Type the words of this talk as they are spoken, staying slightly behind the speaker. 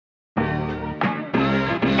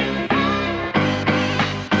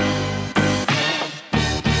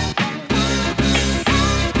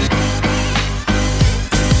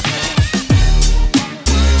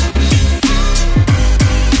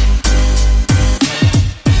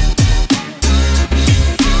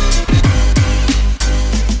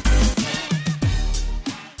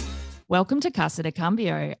Welcome to Casa de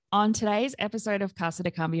Cambio. On today's episode of Casa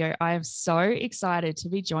de Cambio, I am so excited to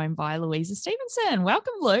be joined by Louisa Stevenson.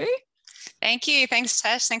 Welcome, Lou. Thank you. Thanks,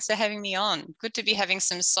 Tash. Thanks for having me on. Good to be having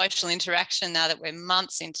some social interaction now that we're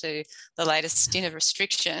months into the latest stint of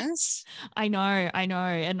restrictions. I know.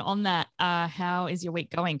 And on that, how is your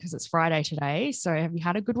week going? Because it's Friday today. So have you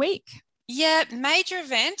had a good week? Yeah, major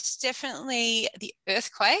event, definitely the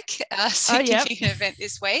earthquake, Yep. event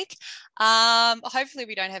this week. Hopefully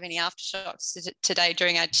we don't have any aftershocks today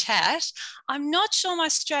during our chat. I'm not sure my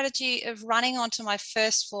strategy of running onto my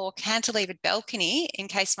first floor cantilevered balcony in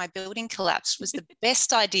case my building collapsed was the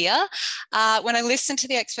best idea. When I listened to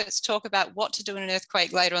the experts talk about what to do in an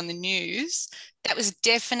earthquake later on the news, that was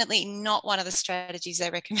definitely not one of the strategies they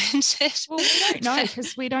recommended. Well, we don't know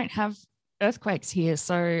because we don't have earthquakes here.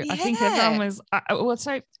 So I think everyone Yeah. was,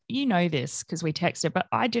 so you know this because we texted, but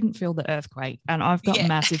I didn't feel the earthquake. And I've got Yeah.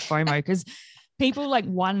 massive FOMO because people like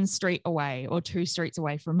one street away or two streets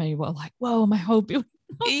away from me were like, whoa, my whole building.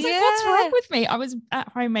 I was like, what's wrong with me? I was at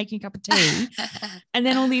home making a cup of tea. And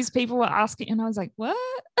then all these people were asking, and I was like, what?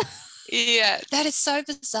 Yeah, that is so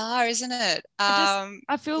bizarre, isn't it?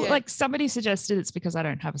 I feel Yeah. like somebody suggested it's because I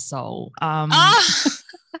don't have a soul.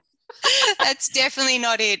 That's definitely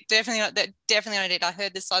not it. Definitely not it. I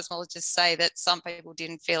heard the seismologist say that some people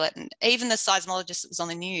didn't feel it, and even the seismologist that was on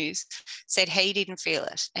the news said he didn't feel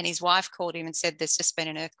it. And his wife called him and said, "There's just been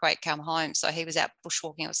an earthquake. Come home." So he was out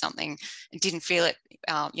bushwalking or something and didn't feel it.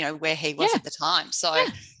 Where he was at the time. So.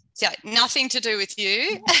 Yeah, nothing to do with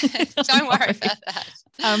you. Don't worry about that.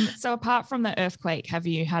 So apart from the earthquake, have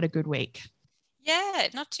you had a good week? Yeah,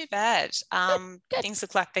 not too bad. Good. Things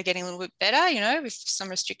look like they're getting a little bit better, with some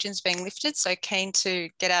restrictions being lifted. So keen to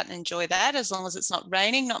get out and enjoy that as long as it's not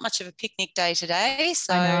raining. Not much of a picnic day today.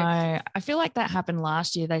 So I know. I feel like that happened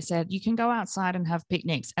last year. They said you can go outside and have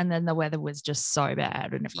picnics, and then the weather was just so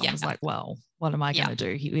bad. And everyone was like, well, what am I going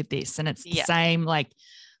to do with this? And it's the same, like,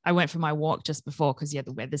 I went for my walk just before because, the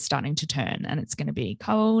weather's starting to turn and it's going to be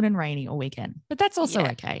cold and rainy all weekend. But that's also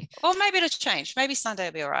okay. Or maybe it'll change. Maybe Sunday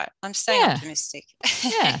will be all right. I'm staying optimistic.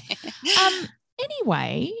 Yeah.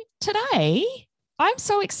 Anyway, today I'm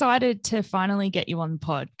so excited to finally get you on the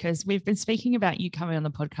pod because we've been speaking about you coming on the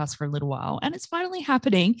podcast for a little while and it's finally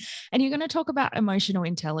happening. And you're going to talk about emotional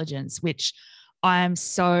intelligence, which I'm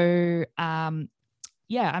so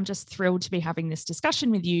I'm just thrilled to be having this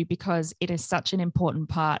discussion with you because it is such an important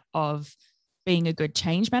part of being a good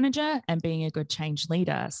change manager and being a good change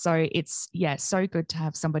leader. So it's, so good to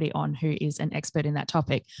have somebody on who is an expert in that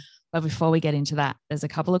topic. But before we get into that, there's a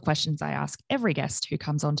couple of questions I ask every guest who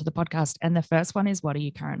comes onto the podcast. And the first one is, what are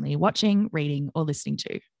you currently watching, reading, or listening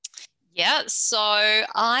to? Yeah, so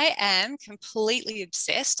I am completely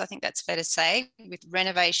obsessed, I think that's fair to say, with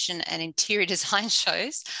renovation and interior design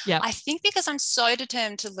shows. Yeah. I think because I'm so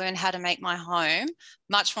determined to learn how to make my home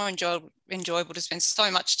much more enjoyable to spend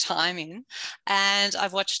so much time in. And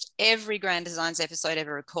I've watched every Grand Designs episode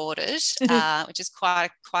ever recorded, which is quite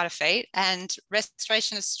a feat. And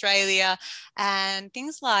Restoration Australia and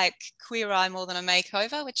things like Queer Eye More Than a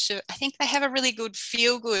Makeover, which I think they have a really good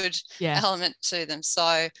feel-good element to them.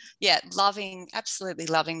 So absolutely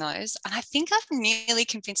loving those. And I think I've nearly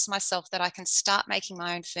convinced myself that I can start making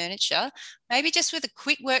my own furniture, maybe just with a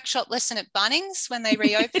quick workshop lesson at Bunnings when they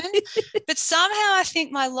reopen. But somehow I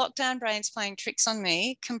think my lockdown brain's playing tricks on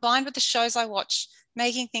me, combined with the shows I watch,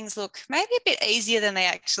 making things look maybe a bit easier than they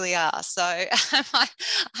actually are. So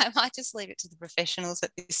I might just leave it to the professionals at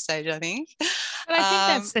this stage, I think. But I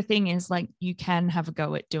think that's the thing is, like, you can have a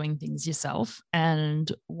go at doing things yourself,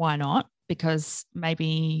 and why not? Because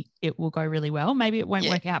maybe it will go really well. Maybe it won't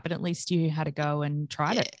work out, but at least you had a go and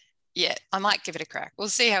tried it. Yeah, I might give it a crack. We'll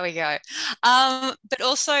see how we go. But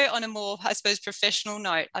also on a more, I suppose, professional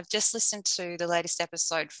note, I've just listened to the latest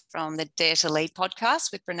episode from the Dare to Lead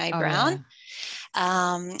podcast with Brene Brown.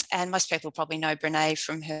 Yeah. And most people probably know Brene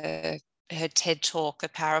from her TED Talk, The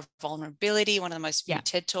Power of Vulnerability, one of the most viewed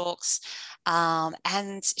TED Talks.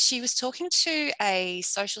 And she was talking to a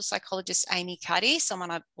social psychologist, Amy Cuddy, someone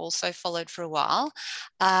I've also followed for a while.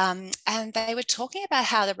 And they were talking about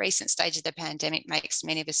how the recent stage of the pandemic makes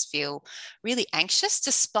many of us feel really anxious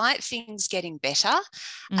despite things getting better.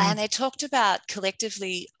 And they talked about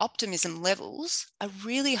collectively optimism levels are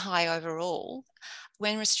really high overall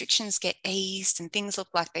when restrictions get eased and things look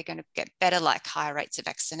like they're going to get better, like higher rates of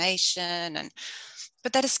vaccination.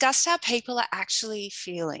 But they discussed how people are actually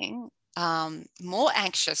feeling more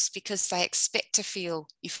anxious because they expect to feel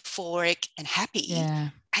euphoric and happy. Yeah.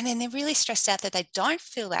 And then they're really stressed out that they don't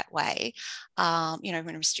feel that way,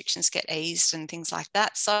 when restrictions get eased and things like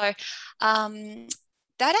that. So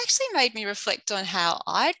that actually made me reflect on how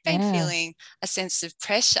I'd been feeling a sense of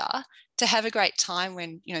pressure to have a great time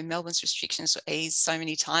when, you know, Melbourne's restrictions were eased so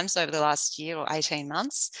many times over the last year or 18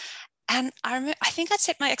 months. And I think I'd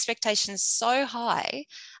set my expectations so high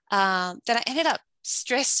that I ended up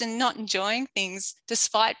stressed and not enjoying things,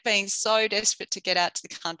 despite being so desperate to get out to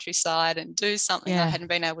the countryside and do something I hadn't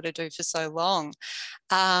been able to do for so long.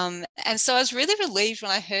 And so I was really relieved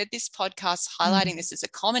when I heard this podcast highlighting this as a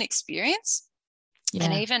common experience.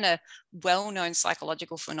 And even a well-known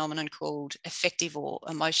psychological phenomenon called affective or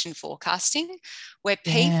emotion forecasting, where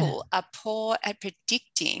people are poor at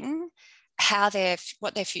predicting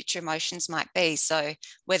what their future emotions might be. So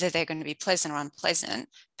whether they're going to be pleasant or unpleasant,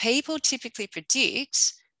 people typically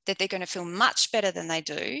predict that they're going to feel much better than they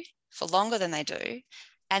do for longer than they do.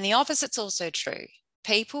 And the opposite's also true.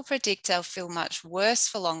 People predict they'll feel much worse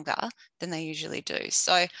for longer than they usually do.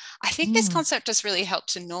 So I think this concept has really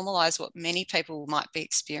helped to normalize what many people might be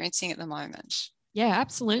experiencing at the moment. Yeah,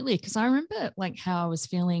 absolutely. Because I remember like how I was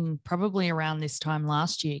feeling probably around this time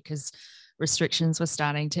last year, because restrictions were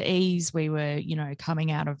starting to ease. We were, you know,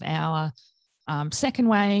 coming out of our second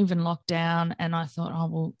wave and lockdown. And I thought, oh,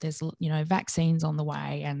 well, there's, you know, vaccines on the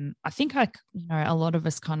way. And I think a lot of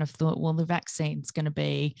us kind of thought, well, the vaccine's going to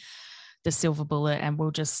be the silver bullet and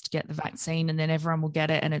we'll just get the vaccine and then everyone will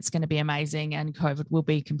get it and it's going to be amazing and COVID will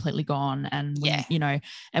be completely gone and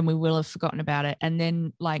we will have forgotten about it. And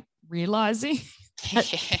then like realizing that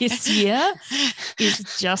this year is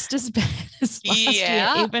just as bad as last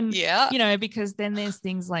year, even, you know, because then there's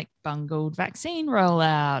things like bungled vaccine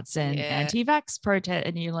rollouts and anti-vax protest,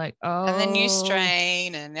 and you're like, oh, and the new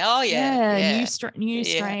strain and new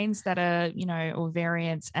strains that are, you know, or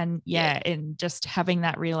variants, and and just having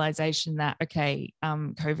that realization that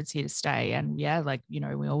COVID's here to stay, and like, you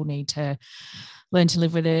know, we all need to learn to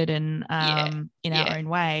live with it and in our own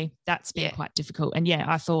way. That's been quite difficult. And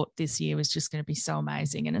I thought this year was just going to be so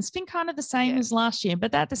amazing. And it's been kind of the same as last year,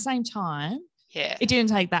 but at the same time, it didn't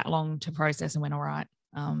take that long to process and went, all right,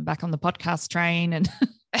 back on the podcast train and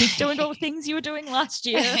keep doing all the things you were doing last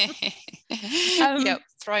year.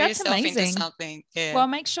 Throw yourself into something. Well, I'll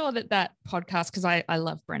make sure that podcast, because I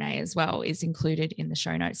love Brene as well, is included in the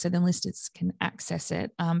show notes so the listeners can access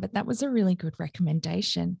it. But that was a really good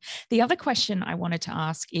recommendation. The other question I wanted to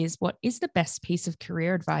ask is, what is the best piece of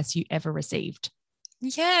career advice you ever received?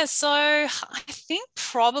 Yeah, so I think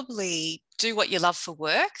probably do what you love for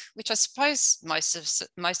work, which I suppose most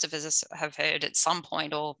of us have heard at some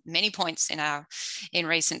point or many points in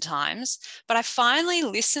recent times. But I finally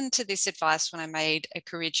listened to this advice when I made a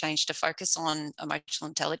career change to focus on emotional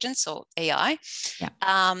intelligence, or EI.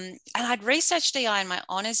 And I'd researched EI in my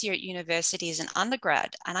honours year at university as an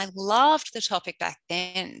undergrad, and I loved the topic back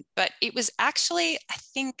then. But it was actually, I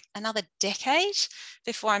think, another decade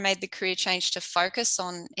before I made the career change to focus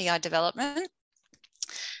on EI development.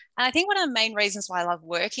 And I think one of the main reasons why I love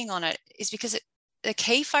working on it is because the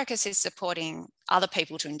key focus is supporting other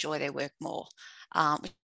people to enjoy their work more,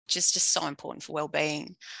 which is just so important for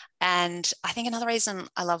well-being. And I think another reason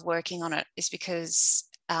I love working on it is because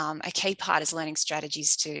a key part is learning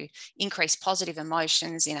strategies to increase positive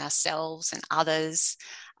emotions in ourselves and others,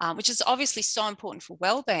 which is obviously so important for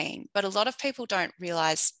well-being, but a lot of people don't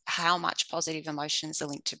realise how much positive emotions are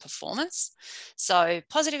linked to performance. So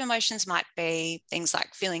positive emotions might be things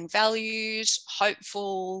like feeling valued,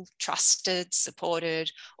 hopeful, trusted,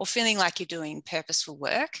 supported, or feeling like you're doing purposeful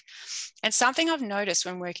work. And something I've noticed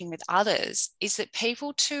when working with others is that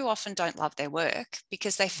people too often don't love their work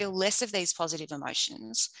because they feel less of these positive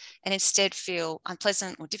emotions and instead feel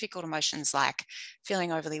unpleasant or difficult emotions like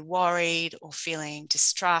feeling overly worried or feeling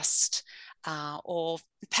distrust, or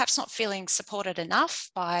perhaps not feeling supported enough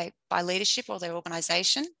by leadership or their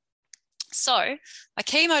organisation. So my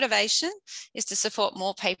key motivation is to support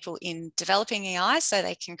more people in developing EI so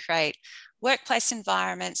they can create workplace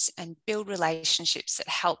environments and build relationships that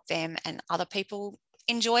help them and other people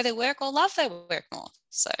enjoy their work or love their work more.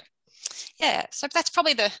 So so that's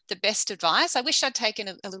probably the best advice. I wish I'd taken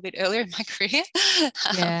a little bit earlier in my career.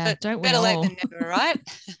 But don't we better all? late than never, right?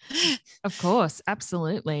 Of course,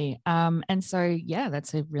 absolutely. And so,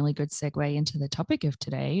 that's a really good segue into the topic of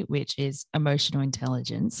today, which is emotional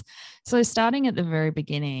intelligence. So starting at the very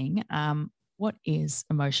beginning, what is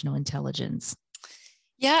emotional intelligence?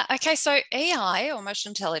 Yeah, okay, so EI, or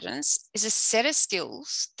emotional intelligence, is a set of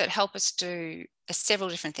skills that help us do several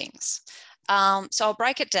different things. So I'll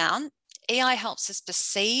break it down. EI helps us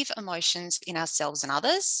perceive emotions in ourselves and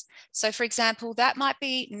others. So for example, that might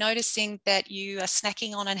be noticing that you are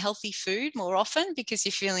snacking on unhealthy food more often because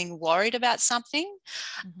you're feeling worried about something,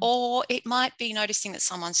 or it might be noticing that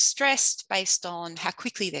someone's stressed based on how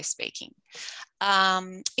quickly they're speaking.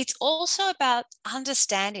 It's also about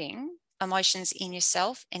understanding emotions in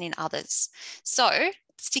yourself and in others. So,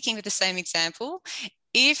 sticking with the same example,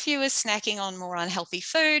 if you were snacking on more unhealthy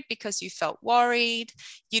food because you felt worried,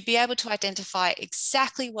 you'd be able to identify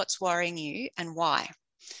exactly what's worrying you and why.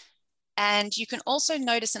 And you can also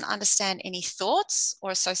notice and understand any thoughts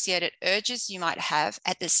or associated urges you might have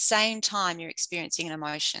at the same time you're experiencing an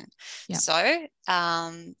emotion. Yep. So,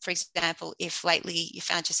 for example, if lately you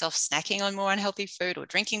found yourself snacking on more unhealthy food or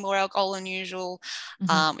drinking more alcohol than usual,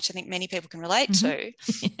 which I think many people can relate to,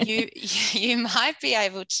 you might be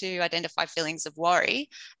able to identify feelings of worry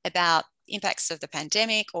about impacts of the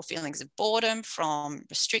pandemic or feelings of boredom from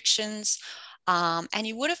restrictions. And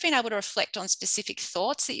you would have been able to reflect on specific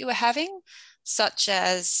thoughts that you were having, such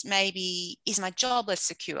as maybe, is my job less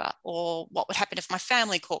secure? Or what would happen if my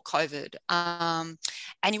family caught COVID? And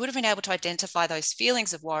you would have been able to identify those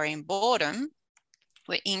feelings of worry and boredom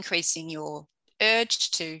were increasing your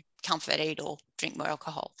urge to comfort eat or drink more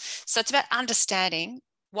alcohol. So it's about understanding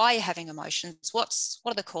why you're having emotions, what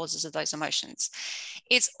are the causes of those emotions.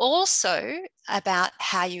 It's also about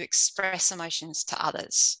how you express emotions to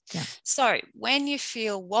others. Yeah. So when you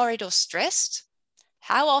feel worried or stressed,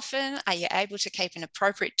 how often are you able to keep an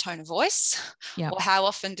appropriate tone of voice? Yep. Or how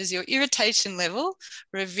often does your irritation level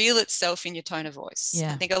reveal itself in your tone of voice?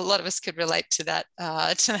 Yeah. I think a lot of us could relate to that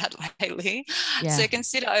lately. Yeah. So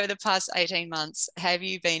consider over the past 18 months, have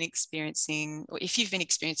you been experiencing, or if you've been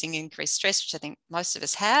experiencing increased stress, which I think most of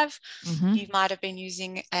us have, you might have been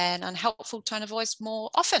using an unhelpful tone of voice more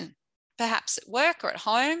often. Perhaps at work or at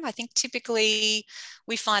home. I think typically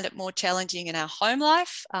we find it more challenging in our home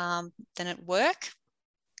life than at work,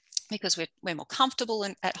 because we're more comfortable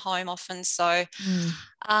at home often. So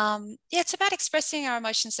it's about expressing our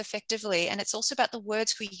emotions effectively. And it's also about the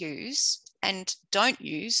words we use and don't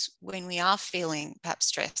use when we are feeling perhaps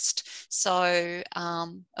stressed. So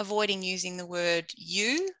avoiding using the word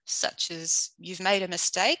you, such as you've made a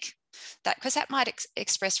mistake, because that might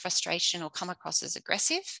express frustration or come across as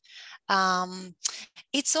aggressive.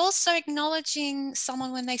 It's also acknowledging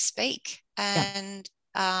someone when they speak. And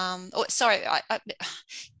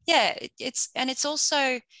it's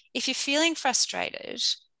also, if you're feeling frustrated,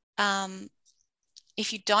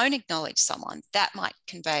 if you don't acknowledge someone, that might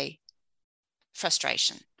convey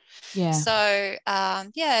frustration. Yeah. So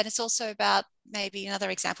and it's also about, maybe another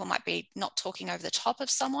example might be not talking over the top of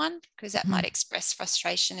someone, because that might express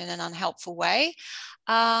frustration in an unhelpful way.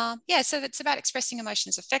 So it's about expressing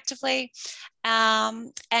emotions effectively.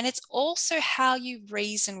 And it's also how you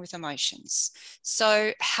reason with emotions.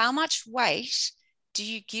 So how much weight do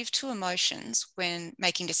you give to emotions when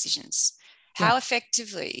making decisions? How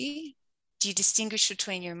effectively do you distinguish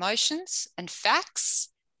between your emotions and facts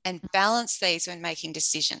and balance these when making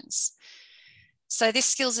decisions? So this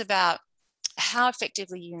skill's about how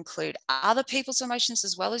effectively you include other people's emotions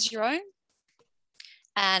as well as your own.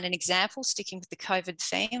 And an example, sticking with the COVID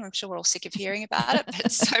theme, I'm sure we're all sick of hearing about it, but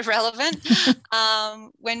it's so relevant.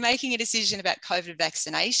 When making a decision about COVID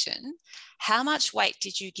vaccination, how much weight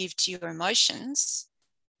did you give to your emotions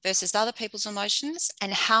versus other people's emotions?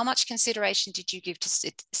 And how much consideration did you give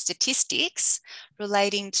to statistics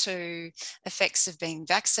relating to effects of being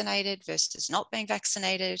vaccinated versus not being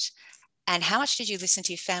vaccinated? And how much did you listen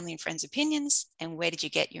to your family and friends' opinions? And where did you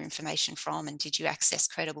get your information from? And did you access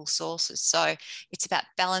credible sources? So it's about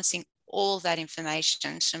balancing all that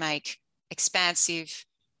information to make expansive,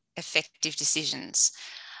 effective decisions.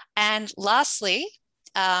 And lastly,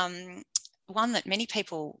 one of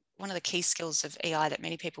the key skills of EI that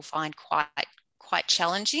many people find quite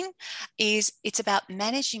challenging is it's about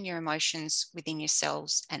managing your emotions within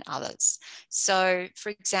yourselves and others. So, for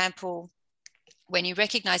example, when you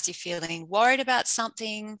recognize you're feeling worried about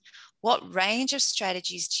something, what range of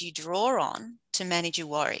strategies do you draw on to manage your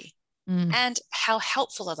worry? And how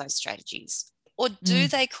helpful are those strategies? Or do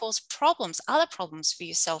they cause other problems for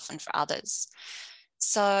yourself and for others?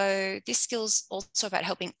 So this skill's also about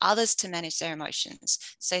helping others to manage their emotions.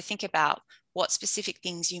 So think about what specific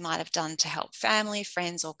things you might have done to help family,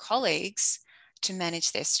 friends, or colleagues to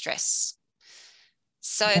manage their stress.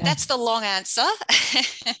 So that's the long answer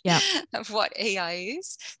of what EI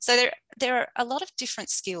is. So there are a lot of different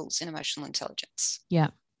skills in emotional intelligence. Yeah.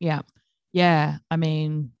 I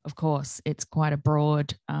mean, of course, it's quite a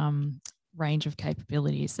broad range of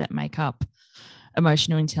capabilities that make up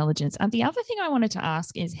emotional intelligence. And the other thing I wanted to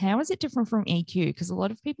ask is, how is it different from EQ? Because a lot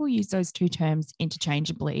of people use those two terms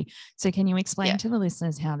interchangeably. So can you explain to the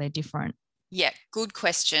listeners how they're different? Yeah, good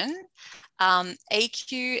question.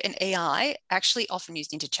 EQ and EI actually often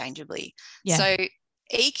used interchangeably. Yeah. So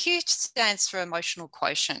EQ stands for emotional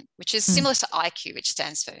quotient, which is similar to IQ, which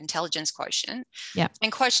stands for intelligence quotient. Yeah.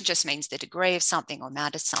 And quotient just means the degree of something or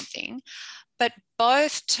amount of something. But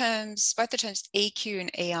both the terms EQ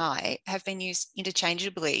and EI have been used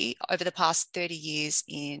interchangeably over the past 30 years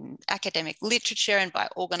in academic literature and by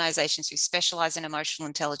organizations who specialize in emotional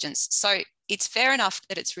intelligence. So it's fair enough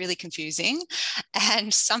that it's really confusing,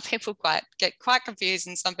 and some people get quite confused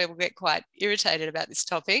and some people get quite irritated about this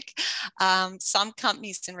topic. Some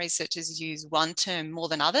companies and researchers use one term more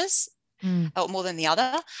than others. Or more than the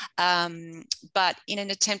other. But in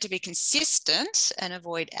an attempt to be consistent and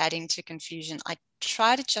avoid adding to confusion, I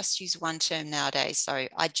try to just use one term nowadays. So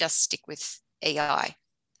I just stick with EI.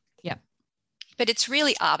 Yeah. But it's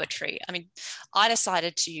really arbitrary. I mean, I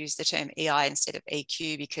decided to use the term EI instead of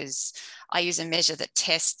EQ because I use a measure that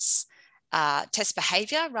tests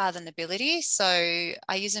behavior rather than ability. So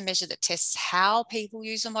I use a measure that tests how people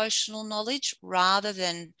use emotional knowledge rather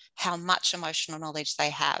than how much emotional knowledge they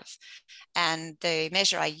have. And the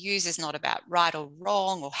measure I use is not about right or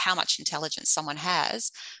wrong or how much intelligence someone has,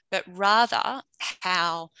 but rather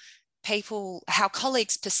how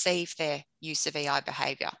colleagues perceive their use of EI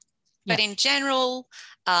behavior. But in general,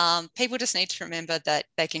 people just need to remember that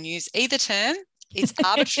they can use either term. It's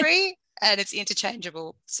arbitrary and it's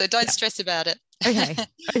interchangeable. So don't stress about it.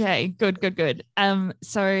 Okay. Good.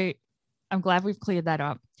 So I'm glad we've cleared that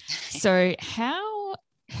up. So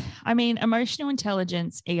emotional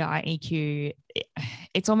intelligence, EI, EQ,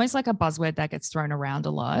 it's almost like a buzzword that gets thrown around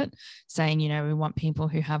a lot, saying, we want people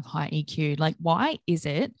who have high EQ. Like, why is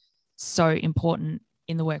it so important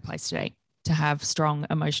in the workplace today to have strong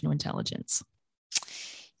emotional intelligence?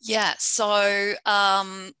 Yeah, so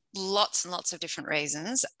lots and lots of different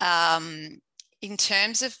reasons. In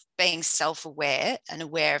terms of being self-aware and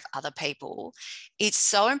aware of other people, it's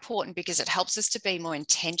so important because it helps us to be more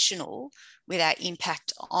intentional with our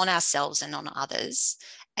impact on ourselves and on others.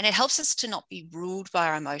 And it helps us to not be ruled by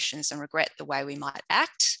our emotions and regret the way we might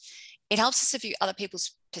act. It helps us to view other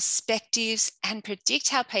people's perspectives and predict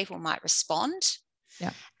how people might respond.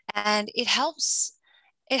 Yeah. And it helps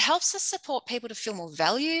us support people to feel more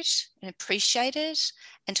valued and appreciated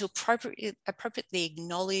and to appropriately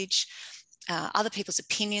acknowledge other people's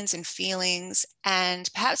opinions and feelings. And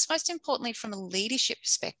perhaps most importantly, from a leadership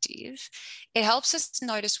perspective, it helps us to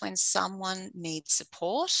notice when someone needs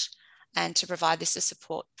support and to provide this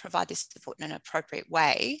support in an appropriate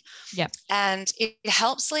way. Yeah. And it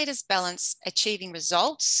helps leaders balance achieving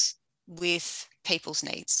results with people's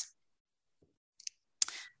needs.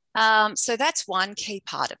 So that's one key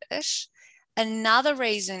part of it. Another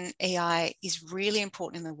reason EI is really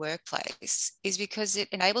important in the workplace is because it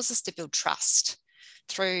enables us to build trust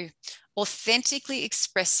through authentically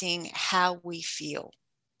expressing how we feel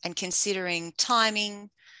and considering timing.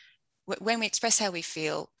 When we express how we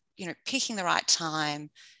feel, picking the right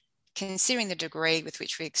time, considering the degree with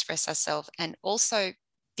which we express ourselves, and also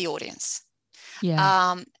the audience.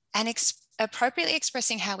 Yeah. Appropriately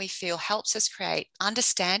expressing how we feel helps us create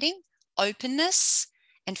understanding, openness,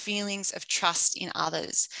 and feelings of trust in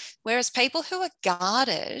others. Whereas people who are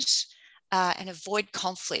guarded and avoid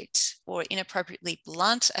conflict or inappropriately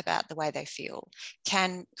blunt about the way they feel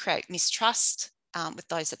can create mistrust with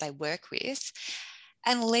those that they work with.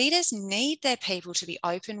 And leaders need their people to be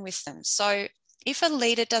open with them. So if a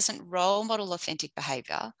leader doesn't role model authentic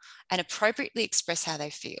behavior and appropriately express how they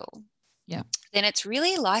feel, then it's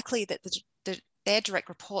really likely that their direct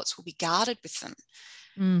reports will be guarded with them.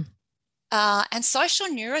 And social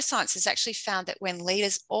neuroscience has actually found that when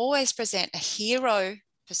leaders always present a hero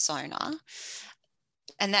persona,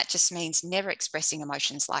 and that just means never expressing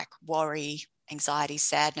emotions like worry, anxiety,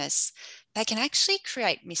 sadness, they can actually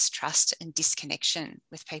create mistrust and disconnection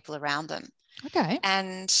with people around them. Okay.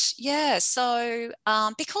 And so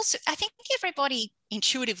because I think everybody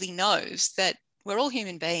intuitively knows that we're all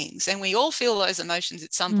human beings and we all feel those emotions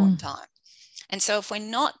at some point in time. And so if we're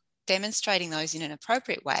not demonstrating those in an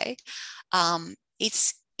appropriate way,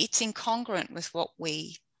 it's incongruent with what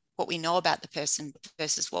we know about the person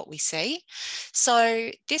versus what we see. So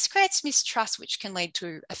this creates mistrust, which can lead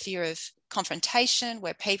to a fear of confrontation,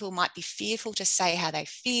 where people might be fearful to say how they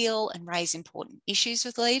feel and raise important issues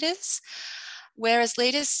with leaders. Whereas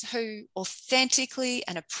leaders who authentically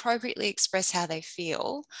and appropriately express how they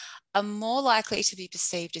feel are more likely to be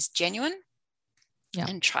perceived as genuine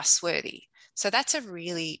and trustworthy. So that's a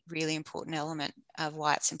really, really important element of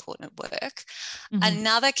why it's important at work.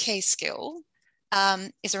 Another key skill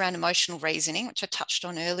is around emotional reasoning, which I touched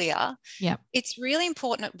on earlier. Yeah. It's really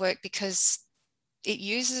important at work because it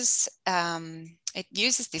uses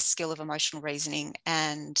this skill of emotional reasoning,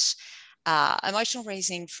 and Emotional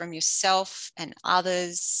reasoning from yourself and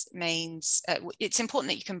others means it's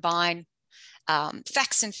important that you combine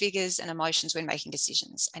facts and figures and emotions when making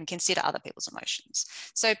decisions and consider other people's emotions.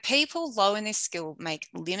 So people low in this skill make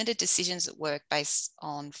limited decisions at work based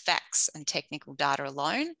on facts and technical data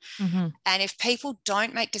alone. Mm-hmm. And if people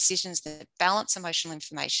don't make decisions that balance emotional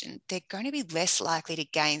information, they're going to be less likely to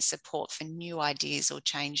gain support for new ideas or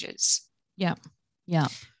changes. Yeah. Yeah.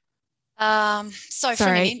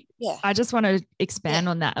 Sorry, I just want to expand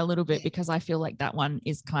on that a little bit because I feel like that one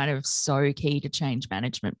is kind of so key to change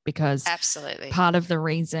management, because absolutely part of the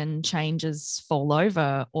reason changes fall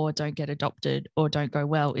over or don't get adopted or don't go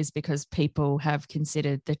well is because people have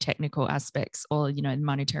considered the technical aspects or,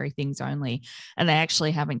 monetary things only, and they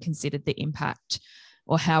actually haven't considered the impact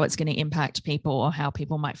or how it's going to impact people or how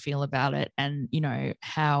people might feel about it, and,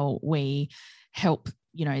 how we help,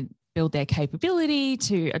 build their capability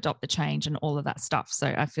to adopt the change and all of that stuff. So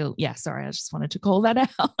I feel, sorry, I just wanted to call that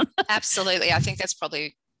out. Absolutely. I think that's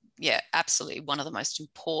probably, absolutely one of the most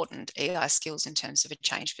important EI skills in terms of a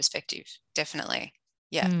change perspective. Definitely.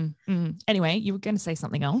 Yeah. Anyway, you were going to say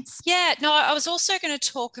something else. Yeah, no, I was also going to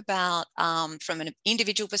talk about from an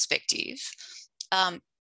individual perspective,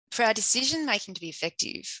 for our decision making to be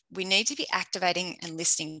effective, we need to be activating and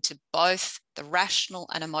listening to both the rational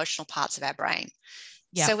and emotional parts of our brain.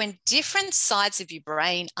 Yep. So when different sides of your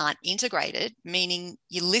brain aren't integrated, meaning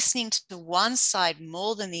you're listening to one side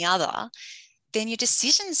more than the other, then your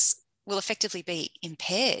decisions will effectively be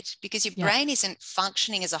impaired because your brain isn't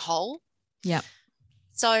functioning as a whole. Yeah.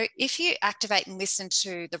 So if you activate and listen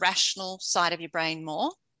to the rational side of your brain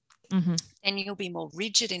more, then you'll be more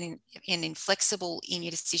rigid and inflexible in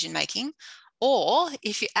your decision making. Or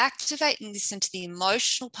if you activate and listen to the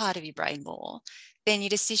emotional part of your brain more, then your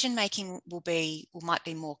decision making might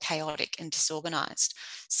be more chaotic and disorganized.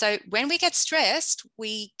 So when we get stressed,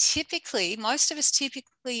 most of us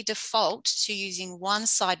typically default to using one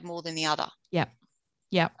side more than the other. Yeah.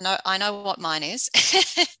 No, I know what mine is.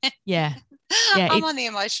 Yeah. I'm on the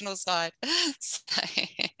emotional side.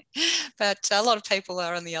 But a lot of people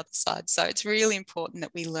are on the other side. So it's really important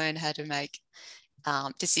that we learn how to make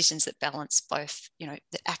decisions that balance both,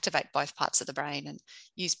 that activate both parts of the brain and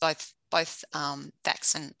use both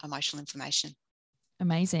facts and emotional information.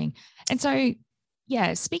 Amazing. And so,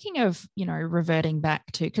 speaking of, reverting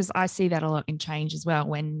back to, because I see that a lot in change as well,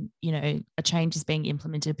 when, a change is being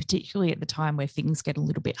implemented, particularly at the time where things get a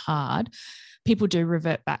little bit hard, people do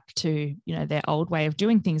revert back to, their old way of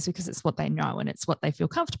doing things because it's what they know and it's what they feel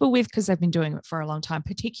comfortable with because they've been doing it for a long time,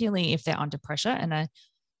 particularly if they're under pressure.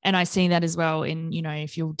 And I see that as well in,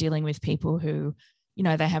 if you're dealing with people who,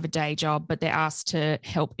 they have a day job, but they're asked to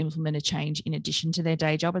help implement a change in addition to their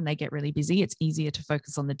day job and they get really busy. It's easier to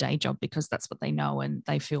focus on the day job because that's what they know and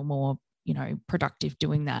they feel more, productive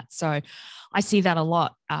doing that. So I see that a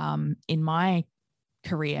lot in my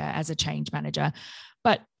career as a change manager.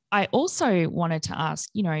 But I also wanted to ask,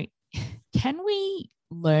 can we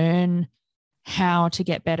learn how to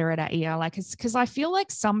get better at our EI? Like, because I feel like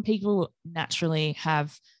some people naturally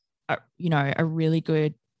have, a really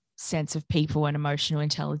good sense of people and emotional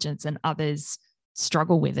intelligence, and others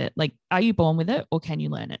struggle with it. Like, are you born with it or can you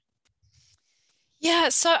learn it? Yeah,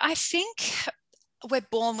 so I think we're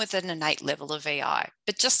born with an innate level of EI,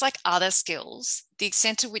 but just like other skills, the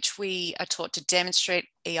extent to which we are taught to demonstrate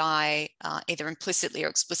EI either implicitly or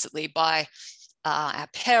explicitly by our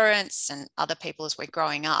parents and other people as we're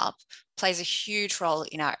growing up plays a huge role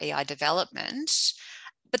in our EI development.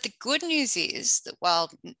 But the good news is that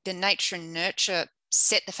while the nature and nurture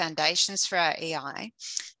set the foundations for our EI,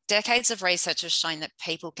 decades of research has shown that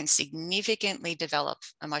people can significantly develop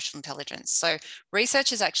emotional intelligence. So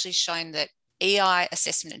research has actually shown that EI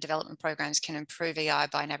assessment and development programs can improve EI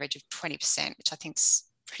by an average of 20%, which I think is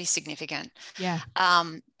pretty significant. Yeah.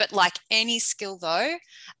 But like any skill though,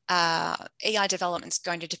 EI development is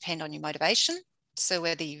going to depend on your motivation. So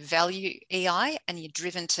whether you value EI and you're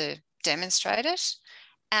driven to demonstrate it.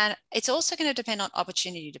 And it's also going to depend on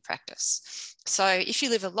opportunity to practice. So if you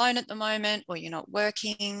live alone at the moment, or you're not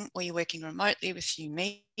working, or you're working remotely with few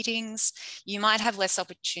meetings, you might have less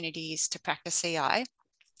opportunities to practice EI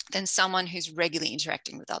than someone who's regularly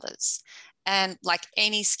interacting with others. And like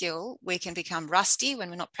any skill, we can become rusty when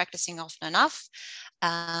we're not practicing often enough.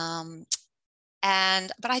 But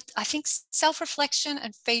I think self-reflection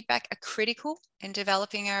and feedback are critical in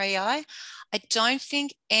developing our EI. I don't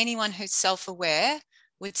think anyone who's self-aware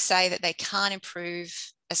would say that they can't improve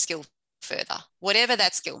a skill further, whatever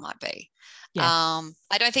that skill might be. Yeah.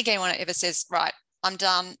 I don't think anyone ever says, right, I'm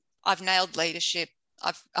done. I've nailed leadership.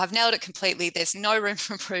 I've nailed it completely. There's no room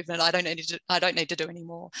for improvement. I don't need to do any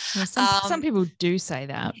more. Yeah, some people do say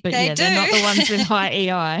that, but they yeah, do. they're not the ones with high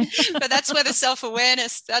EI. But that's where the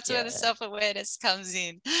self-awareness. Where the self-awareness comes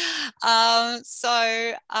in. I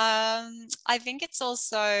think it's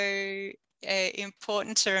also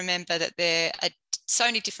important to remember that there are so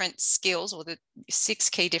many different skills, or the 6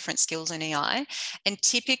 key different skills in EI, and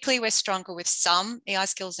typically we're stronger with some EI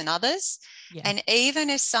skills than others. Yeah. And even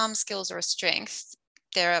if some skills are a strength,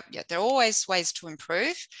 there are always ways to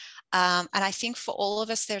improve. And I think for all of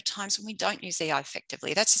us, there are times when we don't use EI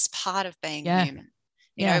effectively. That's just part of being human.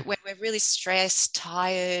 You know, when we're really stressed,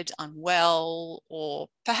 tired, unwell, or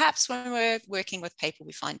perhaps when we're working with people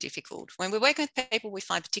we find difficult. When we're working with people we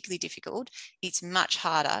find particularly difficult, it's much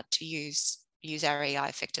harder to use our EI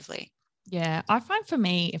effectively. Yeah, I find for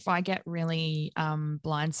me, if I get really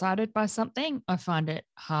blindsided by something, I find it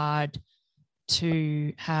hard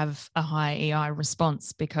to have a high EI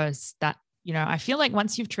response, because that, you know, I feel like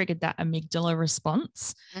once you've triggered that amygdala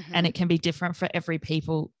response, and it can be different for every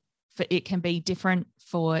people, it can be different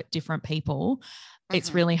for different people.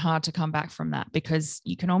 It's really hard to come back from that, because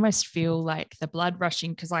you can almost feel like the blood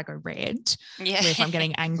rushing, because I go red if I'm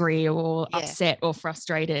getting angry or upset or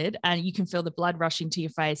frustrated, and you can feel the blood rushing to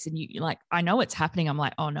your face, and you're like, I know it's happening. I'm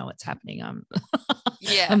like, oh no, it's happening.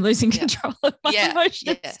 I'm losing control of my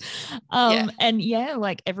emotions. And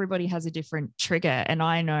like everybody has a different trigger. And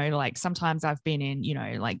I know, like, sometimes I've been in, you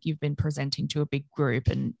know, like you've been presenting to a big group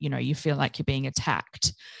and, you know, you feel like you're being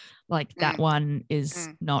attacked. Like that one is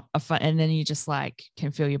not a fun, and then you just like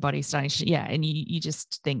can feel your body starting to, and you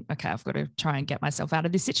just think, okay, I've got to try and get myself out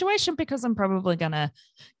of this situation, because I'm probably going to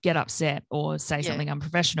get upset or say something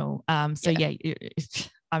unprofessional. I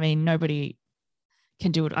mean, nobody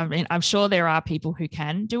can do it. I mean, I'm sure there are people who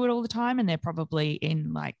can do it all the time, and they're probably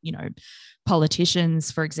in, like, you know,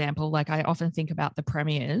 politicians, for example. Like I often think about the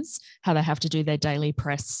premiers, how they have to do their daily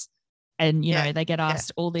press. And, you know, they get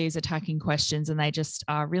asked all these attacking questions, and they just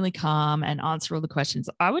are really calm and answer all the questions.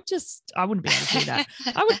 I wouldn't be able to do that.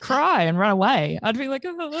 I would cry and run away. I'd be like,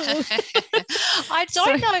 oh. I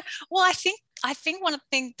don't know. Well, I think one of the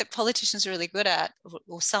things that politicians are really good at,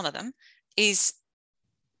 or some of them, is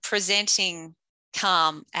presenting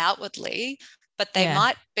calm outwardly, but they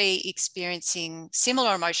might be experiencing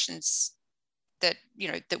similar emotions that,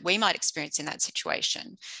 you know, that we might experience in that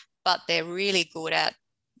situation, but they're really good at,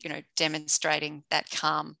 you know, demonstrating that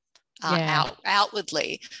calm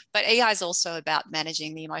outwardly. But EI is also about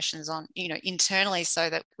managing the emotions on, you know, internally, so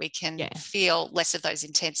that we can feel less of those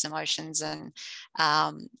intense emotions and,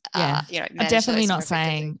 you know, I'm definitely not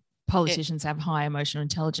saying politicians have high emotional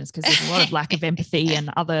intelligence, because there's a lot of lack of empathy and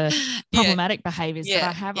other problematic behaviors. But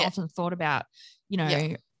I have often thought about, you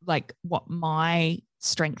know, like what my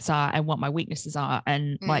strengths are and what my weaknesses are.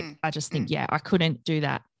 And like, I just think, I couldn't do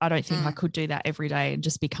that. I don't think I could do that every day and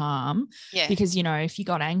just be calm. Because, you know, if you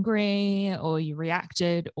got angry or you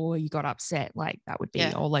reacted or you got upset, like that would be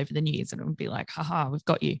all over the news, and it would be like, haha, we've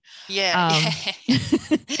got you.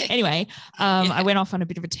 Anyway, I went off on a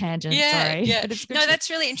bit of a tangent. Sorry. But it's good that's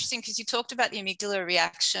really interesting, because you talked about the amygdala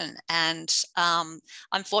reaction, and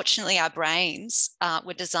unfortunately our brains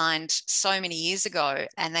were designed so many years ago,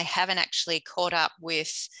 and they haven't actually caught up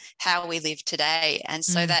with how we live today. And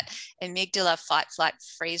so that amygdala fight, flight,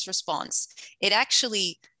 freeze response, it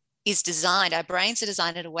actually is designed, our brains are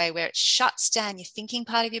designed in a way where it shuts down your thinking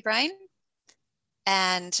part of your brain,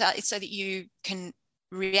 and it's so that you can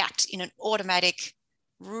react in an automatic,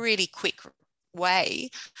 really quick way.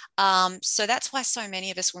 So that's why so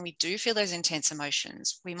many of us, when we do feel those intense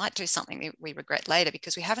emotions, we might do something that we regret later,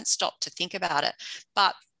 because we haven't stopped to think about it.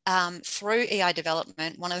 But through EI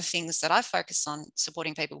development, one of the things that I focus on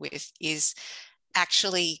supporting people with is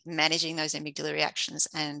actually managing those amygdala reactions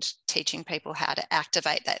and teaching people how to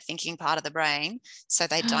activate that thinking part of the brain, so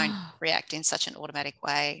they don't react in such an automatic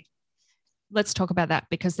way. Let's talk about that,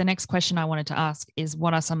 because the next question I wanted to ask is,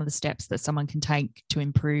 what are some of the steps that someone can take to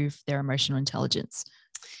improve their emotional intelligence?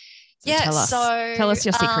 So tell us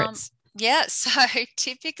your secrets. So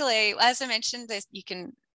typically, as I mentioned, you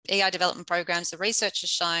can EI development programs, the research has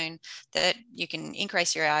shown that you can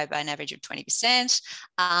increase your EI by an average of 20%.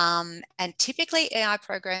 And typically EI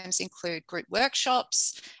programs include group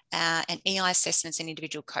workshops and EI assessments and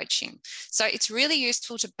individual coaching. So it's really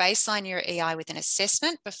useful to baseline your EI with an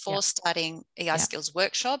assessment before starting EI skills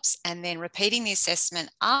workshops, and then repeating the assessment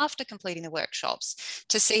after completing the workshops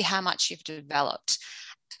to see how much you've developed.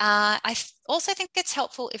 Also think it's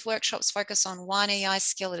helpful if workshops focus on one EI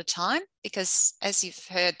skill at a time, because as you've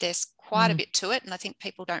heard, there's quite a bit to it. And I think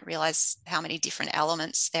people don't realize how many different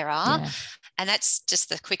elements there are. Yeah. And that's just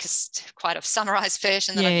the quickest, quite a summarized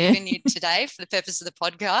version that I've given you today for the purpose of the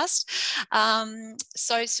podcast.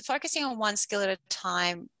 So focusing on one skill at a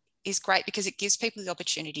time is great because it gives people the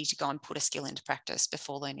opportunity to go and put a skill into practice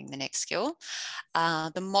before learning the next skill.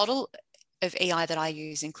 The model of EI that I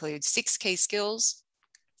use includes 6 key skills,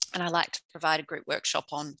 and I like to provide a group workshop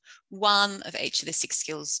on one of each of the 6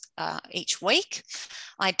 skills each week,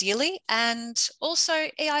 ideally. And also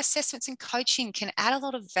EI assessments and coaching can add a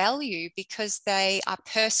lot of value because they are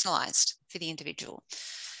personalised for the individual.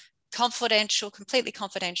 Confidential, completely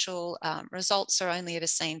confidential. Results are only ever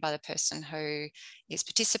seen by the person who is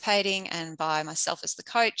participating and by myself as the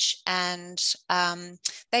coach. And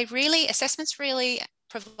assessments really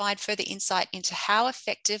provide further insight into how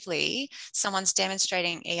effectively someone's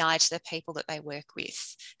demonstrating EI to the people that they work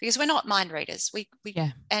with, because we're not mind readers.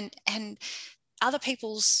 And other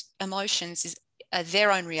people's emotions are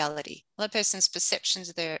their own reality. Other person's perceptions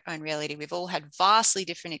of their own reality. We've all had vastly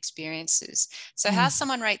different experiences. So how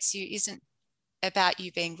someone rates you isn't about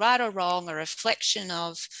you being right or wrong, or a reflection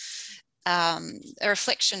of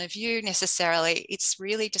you necessarily. It's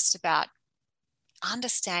really just about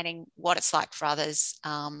understanding what it's like for others,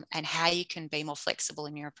 and how you can be more flexible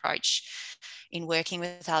in your approach in working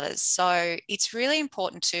with others. So it's really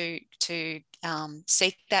important to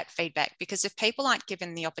seek that feedback, because if people aren't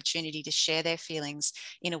given the opportunity to share their feelings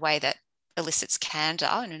in a way that elicits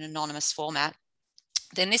candor in an anonymous format,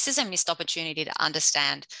 then this is a missed opportunity to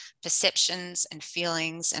understand perceptions and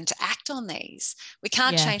feelings and to act on these. We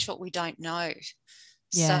can't change what we don't know.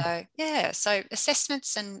 So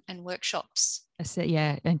assessments and workshops.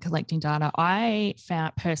 And collecting data. I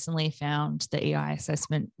personally found the EI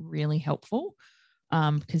assessment really helpful,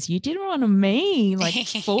 because you did one on me like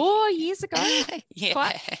 4 years ago,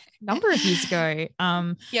 quite a number of years ago.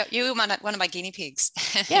 You were one of my guinea pigs.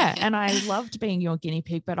 And I loved being your guinea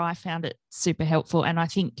pig, but I found it super helpful. And I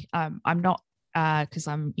think I'm not, because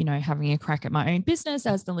I'm, having a crack at my own business,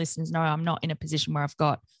 as the listeners know, I'm not in a position where I've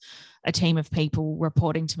got a team of people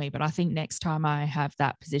reporting to me. But I think next time I have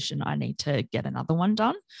that position, I need to get another one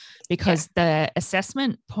done, because the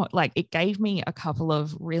assessment, it gave me a couple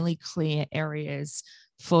of really clear areas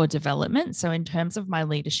for development. So in terms of my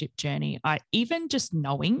leadership journey, I even just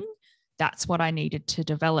knowing that's what I needed to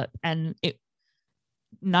develop, and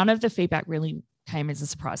none of the feedback really came as a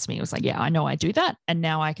surprise to me. It was like, I know I do that. And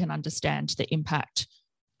now I can understand the impact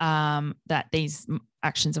that these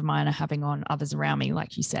actions of mine are having on others around me,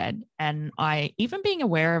 like you said. And I even being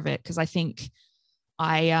aware of it, because I think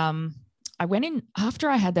I went in after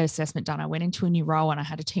I had the assessment done, I went into a new role and I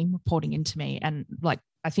had a team reporting into me. And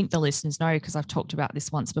I think the listeners know, because I've talked about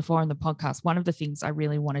this once before in the podcast, one of the things I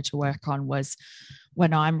really wanted to work on was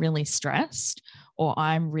when I'm really stressed or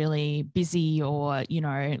I'm really busy or,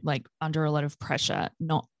 under a lot of pressure,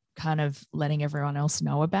 not kind of letting everyone else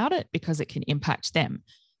know about it, because it can impact them.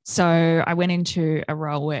 So I went into a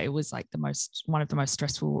role where it was one of the most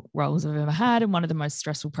stressful roles I've ever had, and one of the most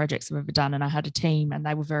stressful projects I've ever done. And I had a team and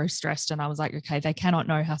they were very stressed. And I was like, okay, they cannot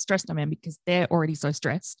know how stressed I am because they're already so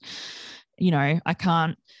stressed. I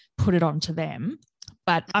can't put it on to them.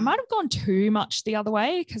 But I might have gone too much the other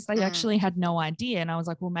way, because they actually had no idea. And I was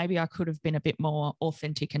like, well, maybe I could have been a bit more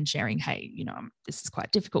authentic and sharing, hey, this is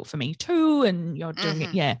quite difficult for me too. And you're doing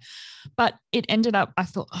it. Yeah. But it ended up, I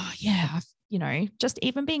thought, just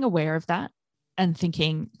even being aware of that and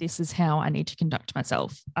thinking this is how I need to conduct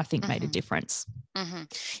myself, I think made a difference.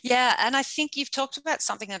 Yeah. And I think you've talked about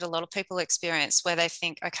something that a lot of people experience, where they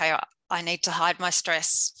think, okay, I need to hide my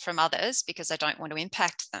stress from others because I don't want to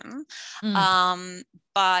impact them.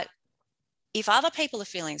 But if other people are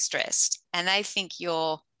feeling stressed and they think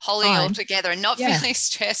you're holding it all together and not feeling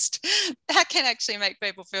stressed, that can actually make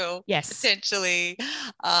people feel potentially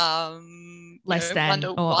less than. Wonder,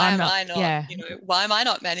 or why am I not? Why am I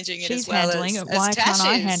not managing it as well as Tash is? Why can't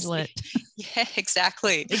I handle it? Yeah,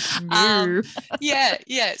 exactly. So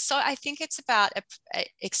I think it's about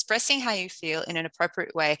expressing how you feel in an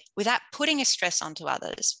appropriate way without putting a stress onto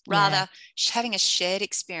others. Rather, having a shared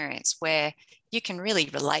experience where you can really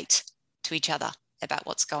relate to each other about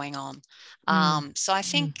what's going on. So I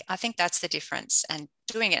think that's the difference, and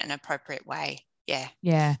doing it in an appropriate way.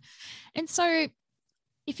 Yeah. And so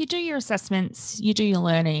if you do your assessments, you do your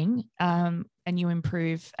learning, and you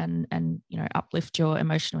improve and uplift your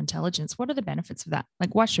emotional intelligence, what are the benefits of that?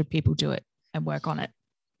 Why should people do it and work on it?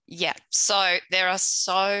 Yeah, so there are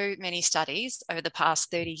so many studies over the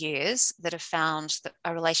past 30 years that have found that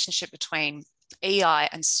a relationship between EI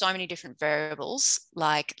and so many different variables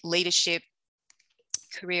like leadership,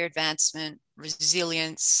 career advancement,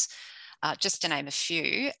 resilience, just to name a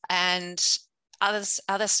few. And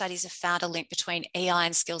other studies have found a link between EI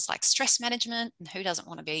and skills like stress management, and who doesn't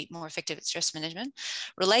want to be more effective at stress management?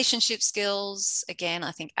 Relationship skills, again,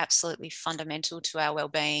 I think absolutely fundamental to our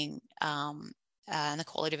well-being and the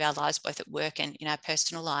quality of our lives, both at work and in our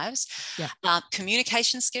personal lives. Yeah.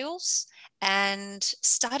 Communication skills, and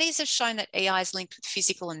studies have shown that EI is linked with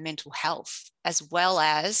physical and mental health, as well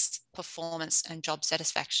as performance and job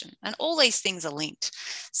satisfaction. And all these things are linked.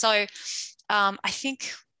 So I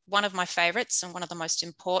think one of my favorites and one of the most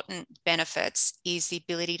important benefits is the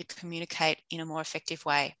ability to communicate in a more effective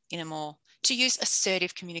way, to use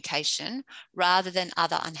assertive communication rather than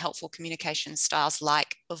other unhelpful communication styles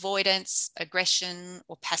like avoidance, aggression,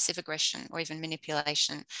 or passive aggression, or even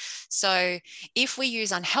manipulation. So if we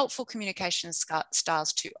use unhelpful communication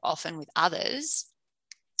styles too often with others,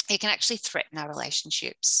 it can actually threaten our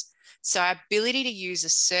relationships. So our ability to use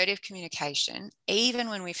assertive communication, even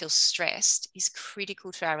when we feel stressed, is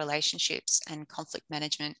critical to our relationships and conflict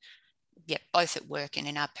management, both at work and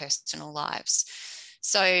in our personal lives.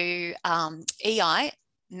 So EI,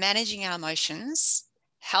 managing our emotions,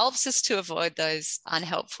 helps us to avoid those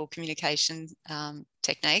unhelpful communication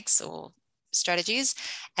techniques or strategies,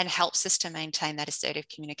 and helps us to maintain that assertive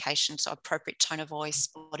communication. So appropriate tone of voice,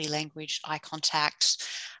 body language, eye contact,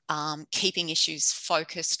 keeping issues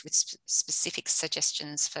focused with specific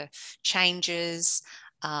suggestions for changes,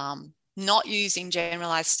 not using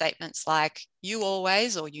generalized statements like you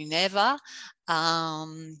always or you never,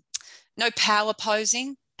 no power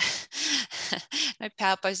posing. No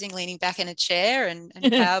power posing, leaning back in a chair and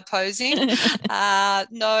power posing.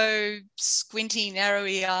 No squinty,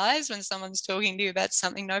 narrowy eyes when someone's talking to you about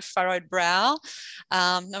something. No furrowed brow.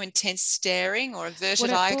 No intense staring or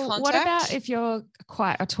averted eye contact. What about if you're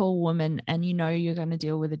quite a tall woman and you know you're going to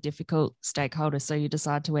deal with a difficult stakeholder, so you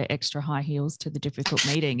decide to wear extra high heels to the difficult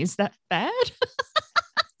meeting? Is that bad?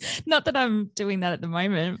 Not that I'm doing that at the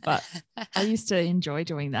moment, but I used to enjoy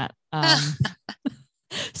doing that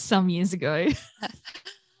some years ago.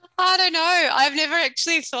 I don't know. I've never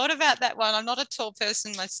actually thought about that one. I'm not a tall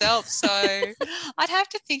person myself, so I'd have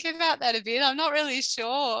to think about that a bit. I'm not really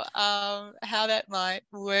sure how that might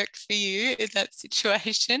work for you in that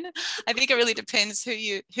situation. I think it really depends who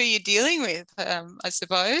you're dealing with, I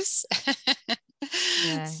suppose.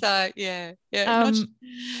 Yeah. So yeah.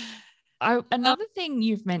 Another thing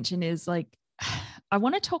you've mentioned is like, I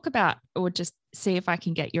want to talk about, or just see if I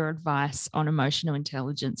can get your advice on emotional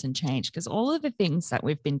intelligence and change, because all of the things that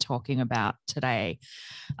we've been talking about today,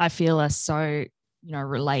 I feel are so,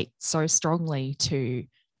 relate so strongly to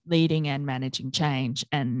leading and managing change.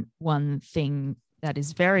 And one thing that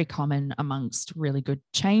is very common amongst really good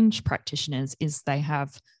change practitioners is they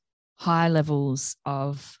have high levels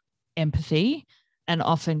of empathy and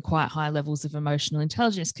often quite high levels of emotional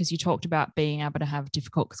intelligence, because you talked about being able to have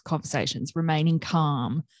difficult conversations, remaining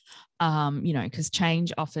calm, because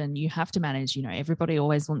change often you have to manage, everybody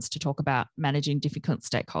always wants to talk about managing difficult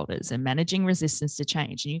stakeholders and managing resistance to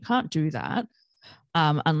change. And you can't do that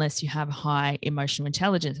unless you have high emotional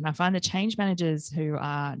intelligence. And I find the change managers who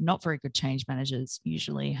are not very good change managers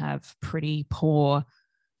usually have pretty poor,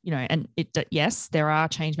 yes, there are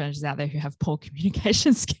change managers out there who have poor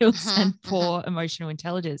communication skills and poor emotional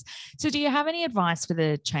intelligence. So do you have any advice for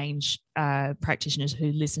the change practitioners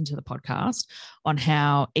who listen to the podcast on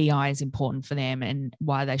how EI is important for them and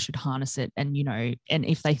why they should harness it? And, and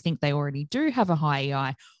if they think they already do have a high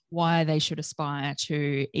EI, why they should aspire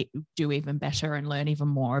to do even better and learn even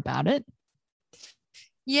more about it?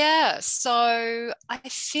 Yeah, so I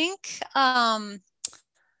think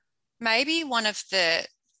maybe one of the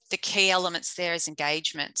key elements there is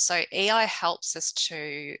engagement. So EI helps us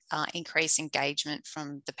to increase engagement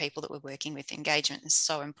from the people that we're working with. Engagement is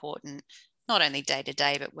so important, not only day to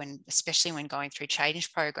day, but especially when going through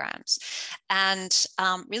change programs. And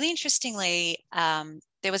really interestingly,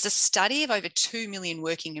 there was a study of over 2 million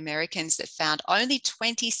working Americans that found only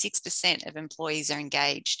 26% of employees are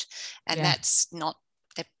engaged. And that's not,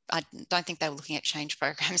 I don't think they were looking at change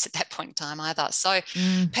programs at that point in time either. So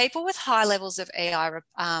people with high levels of EI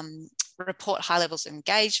report high levels of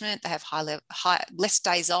engagement. They have less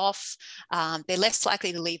days off. They're less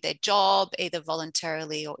likely to leave their job, either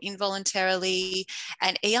voluntarily or involuntarily.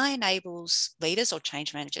 And EI enables leaders or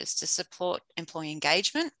change managers to support employee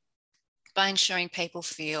engagement by ensuring people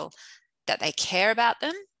feel that they care about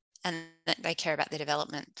them and that they care about their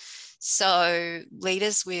development. So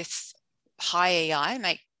leaders with high EI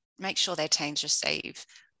make sure their teams receive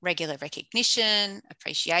regular recognition,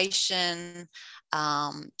 appreciation,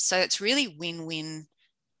 So it's really win-win,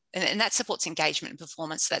 and that supports engagement and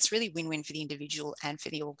performance. So that's really win-win for the individual and for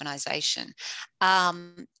the organisation.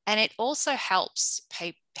 And it also helps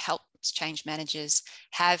change managers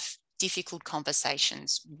have difficult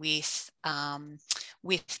conversations with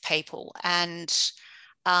people. And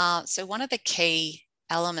so one of the key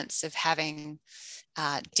elements of having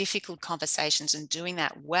difficult conversations and doing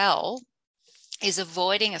that well is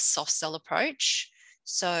avoiding a soft sell approach.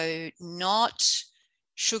 So not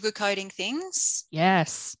sugarcoating things.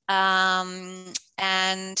 Yes. And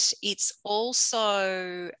it's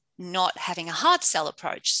also not having a hard sell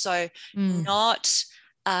approach. So not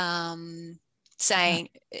telling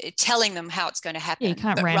them how it's going to happen. Yeah, you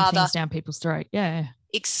can't ram things down people's throat. Yeah.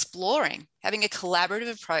 Exploring, having a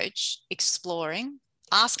collaborative approach, exploring,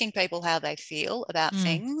 asking people how they feel about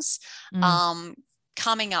things,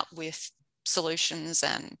 coming up with solutions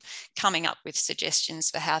and coming up with suggestions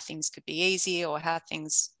for how things could be easier or how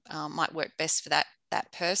things might work best for that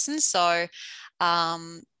person. So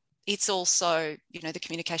it's also, the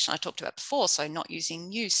communication I talked about before, so not using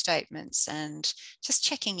new statements and just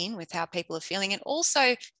checking in with how people are feeling, and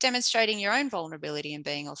also demonstrating your own vulnerability and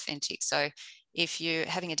being authentic. So if you're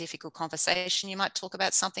having a difficult conversation, you might talk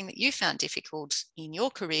about something that you found difficult in your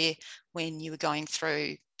career when you were going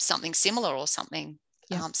through something similar or something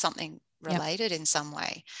related in some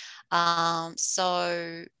way.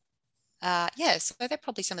 So they're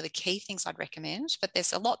probably some of the key things I'd recommend, but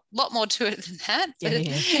there's a lot more to it than that. But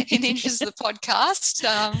in the interest of the podcast,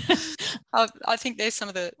 I think there's some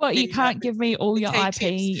of the... Well, you can't give me all your IP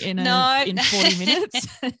in 40 minutes.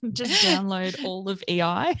 Just download all of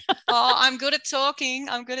EI. I'm good at talking.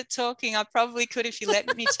 I probably could if you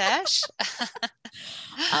let me, Tash.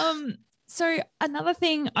 So another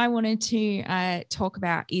thing I wanted to talk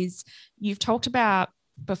about is you've talked about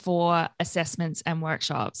before assessments and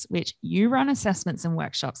workshops, which you run assessments and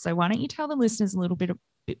workshops. So why don't you tell the listeners a little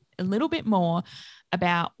bit more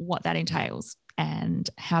about what that entails and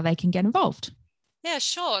how they can get involved? Yeah,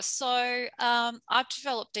 sure. So I've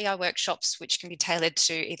developed DI workshops which can be tailored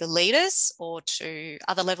to either leaders or to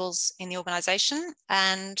other levels in the organisation.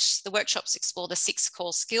 And the workshops explore the 6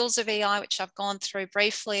 core skills of EI, which I've gone through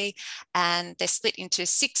briefly, and they're split into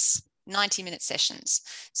 6 90-minute sessions.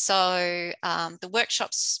 So the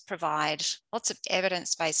workshops provide lots of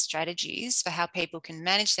evidence-based strategies for how people can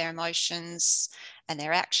manage their emotions and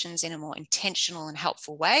their actions in a more intentional and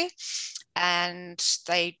helpful way. And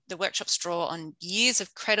the workshops draw on years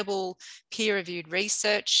of credible peer-reviewed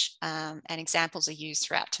research, and examples are used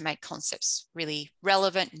throughout to make concepts really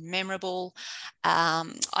relevant and memorable.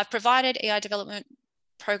 I've provided EI development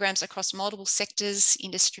programs across multiple sectors,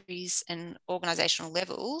 industries, and organisational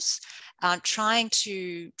levels, trying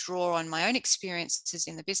to draw on my own experiences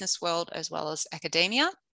in the business world as well as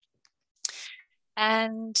academia.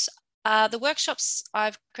 And the workshops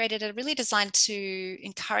I've created are really designed to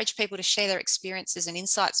encourage people to share their experiences and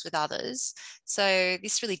insights with others. So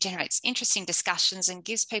this really generates interesting discussions and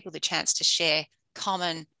gives people the chance to share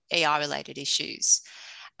common EI-related issues.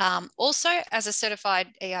 Also, as a certified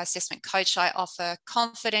EI assessment coach, I offer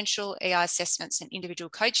confidential EI assessments and individual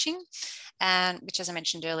coaching, and which, as I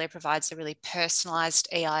mentioned earlier, provides a really personalised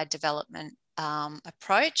EI development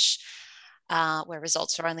approach, where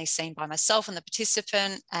results are only seen by myself and the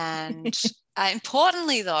participant. And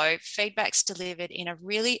importantly, though, feedback's delivered in a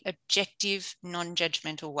really objective,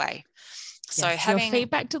 non-judgmental way. So yes, your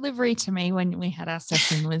feedback delivery to me when we had our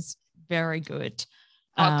session was very good.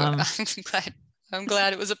 Good. I'm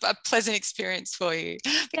glad it was a pleasant experience for you,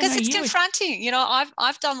 because it's confronting.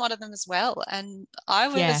 I've done one of them as well, and I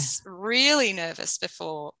was really nervous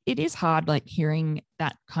before. It is hard, like hearing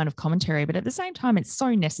that kind of commentary, but at the same time, it's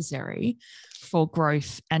so necessary for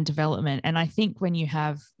growth and development. And I think when you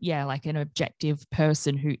have, like an objective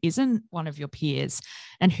person who isn't one of your peers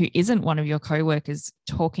and who isn't one of your co-workers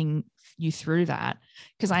talking you through that,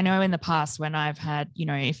 because I know in the past when I've had,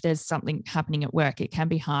 if there's something happening at work, it can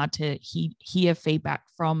be hard to hear feedback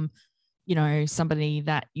from, somebody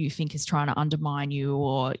that you think is trying to undermine you,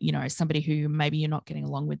 or, somebody who maybe you're not getting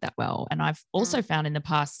along with that well. And I've also found in the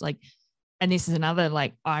past, and this is another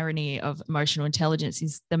irony of emotional intelligence,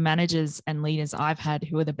 is the managers and leaders I've had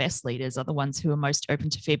who are the best leaders are the ones who are most open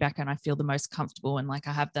to feedback, and I feel the most comfortable, and I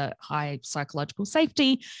have the high psychological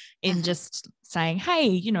safety in just saying,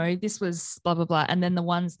 hey, this was blah, blah, blah. And then the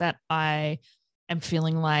ones that I am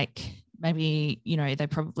feeling like maybe, they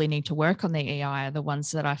probably need to work on their EI are the ones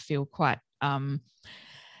that I feel quite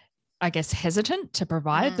I guess, hesitant to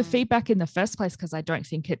provide the feedback in the first place because I don't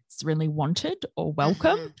think it's really wanted or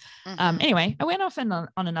welcome. Anyway, I went off on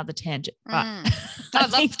another tangent. But I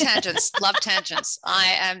love tangents. Love tangents.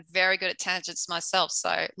 I am very good at tangents myself,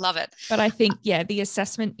 so love it. But I think, the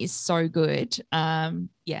assessment is so good. And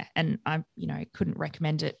I, couldn't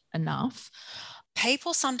recommend it enough.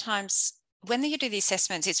 People sometimes, when you do the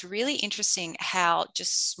assessments, it's really interesting how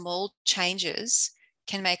just small changes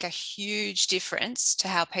can make a huge difference to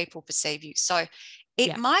how people perceive you. So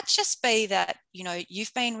it might just be that,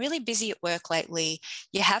 you've been really busy at work lately.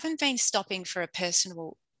 You haven't been stopping for a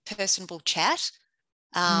personable chat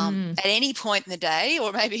at any point in the day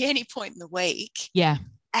or maybe any point in the week. Yeah.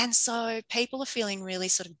 And so people are feeling really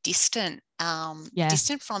sort of distant from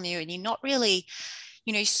you, and you're not really,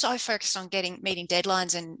 you're so focused on meeting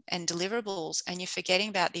deadlines and deliverables, and you're forgetting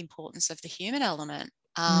about the importance of the human element.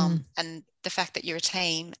 And the fact that you're a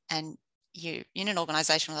team and you're in an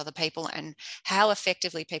organization with other people, and how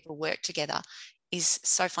effectively people work together is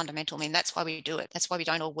so fundamental. I mean, that's why we do it. That's why we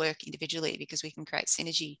don't all work individually, because we can create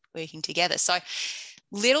synergy working together. So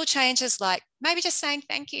little changes like maybe just saying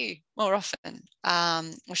thank you more often,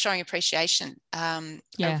 or showing appreciation are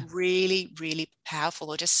really, really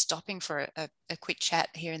powerful, or just stopping for a quick chat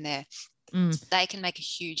here and there. They can make a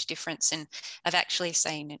huge difference. And I've actually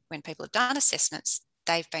seen when people have done assessments,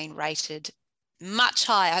 they've been rated much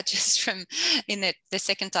higher just from in the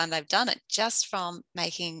second time they've done it, just from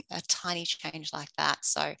making a tiny change like that.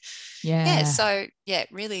 So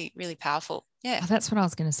really, really powerful. Yeah. Oh, that's what I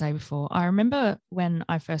was going to say before. I remember when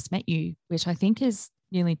I first met you, which I think is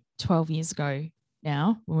nearly 12 years ago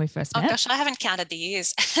now, when we first met. Oh gosh, I haven't counted the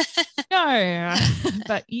years. No,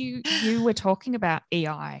 but you were talking about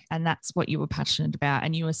EI, and that's what you were passionate about,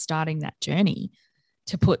 and you were starting that journey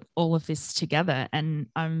to put all of this together. And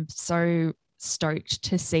I'm so stoked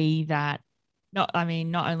to see that. Not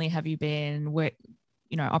only have you been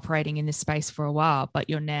operating in this space for a while,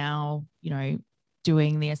 but you're now,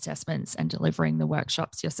 doing the assessments and delivering the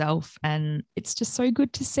workshops yourself. And it's just so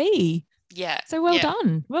good to see. Yeah. So well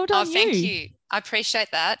done. Well done. Oh, thank you. I appreciate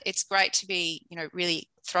that. It's great to be, really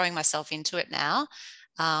throwing myself into it now.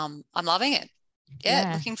 I'm loving it.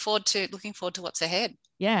 Yeah. Looking forward to what's ahead.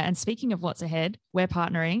 Yeah. And speaking of what's ahead, we're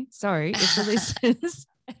partnering. So if the listeners,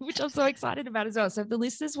 which I'm so excited about as well. So if the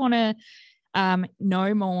listeners want to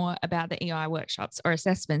know more about the EI workshops or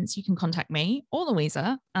assessments, you can contact me or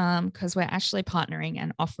Louisa, because we're actually partnering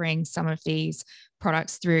and offering some of these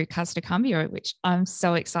products through Casa de Cambio, which I'm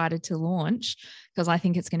so excited to launch, because I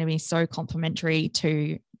think it's going to be so complementary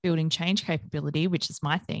to building change capability, which is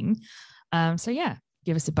my thing.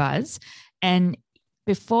 Give us a buzz. And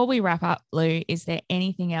before we wrap up, Lou, is there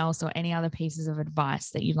anything else or any other pieces of advice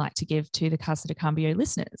that you'd like to give to the Casa de Cambio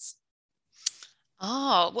listeners?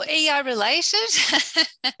 Oh, well, EI related?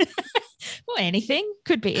 Well, anything.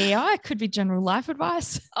 Could be EI, could be general life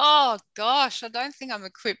advice. Oh, gosh, I don't think I'm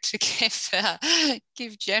equipped to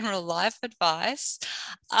give general life advice.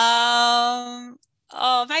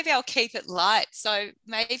 Maybe I'll keep it light. So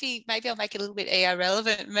maybe I'll make it a little bit EI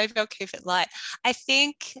relevant. Maybe I'll keep it light. I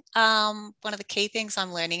think one of the key things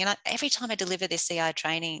I'm learning, and every time I deliver this EI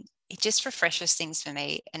training, it just refreshes things for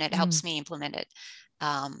me, and it helps me implement it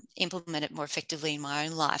more effectively in my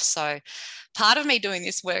own life. So part of me doing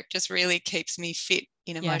this work just really keeps me fit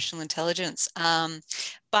in emotional intelligence.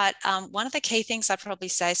 But one of the key things I probably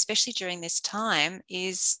say, especially during this time,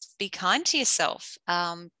 is be kind to yourself.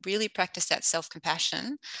 Really practice that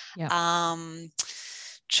self-compassion.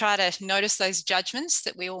 Try to notice those judgments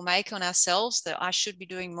that we all make on ourselves, that I should be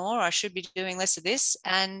doing more, I should be doing less of this,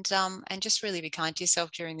 and just really be kind to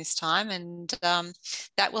yourself during this time. And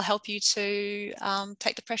that will help you to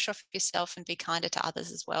take the pressure off yourself and be kinder to others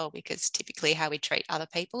as well, because typically how we treat other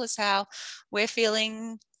people is how we're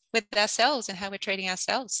feeling with ourselves and how we're treating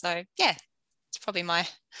ourselves. So yeah, it's probably my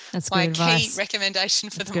key recommendation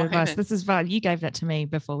for the moment. Advice. This is fun. You gave that to me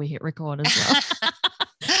before we hit record as well.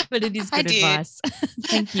 But it is good advice.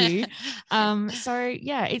 Thank you.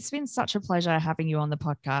 It's been such a pleasure having you on the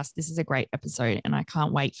podcast. This is a great episode, and I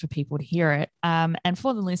can't wait for people to hear it. And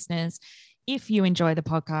for the listeners, if you enjoy the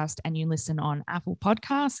podcast and you listen on Apple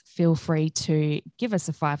Podcasts, feel free to give us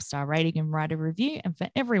a 5-star rating and write a review. And for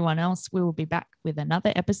everyone else, we will be back with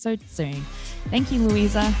another episode soon. Thank you,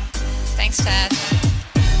 Louisa. Thanks, Tad.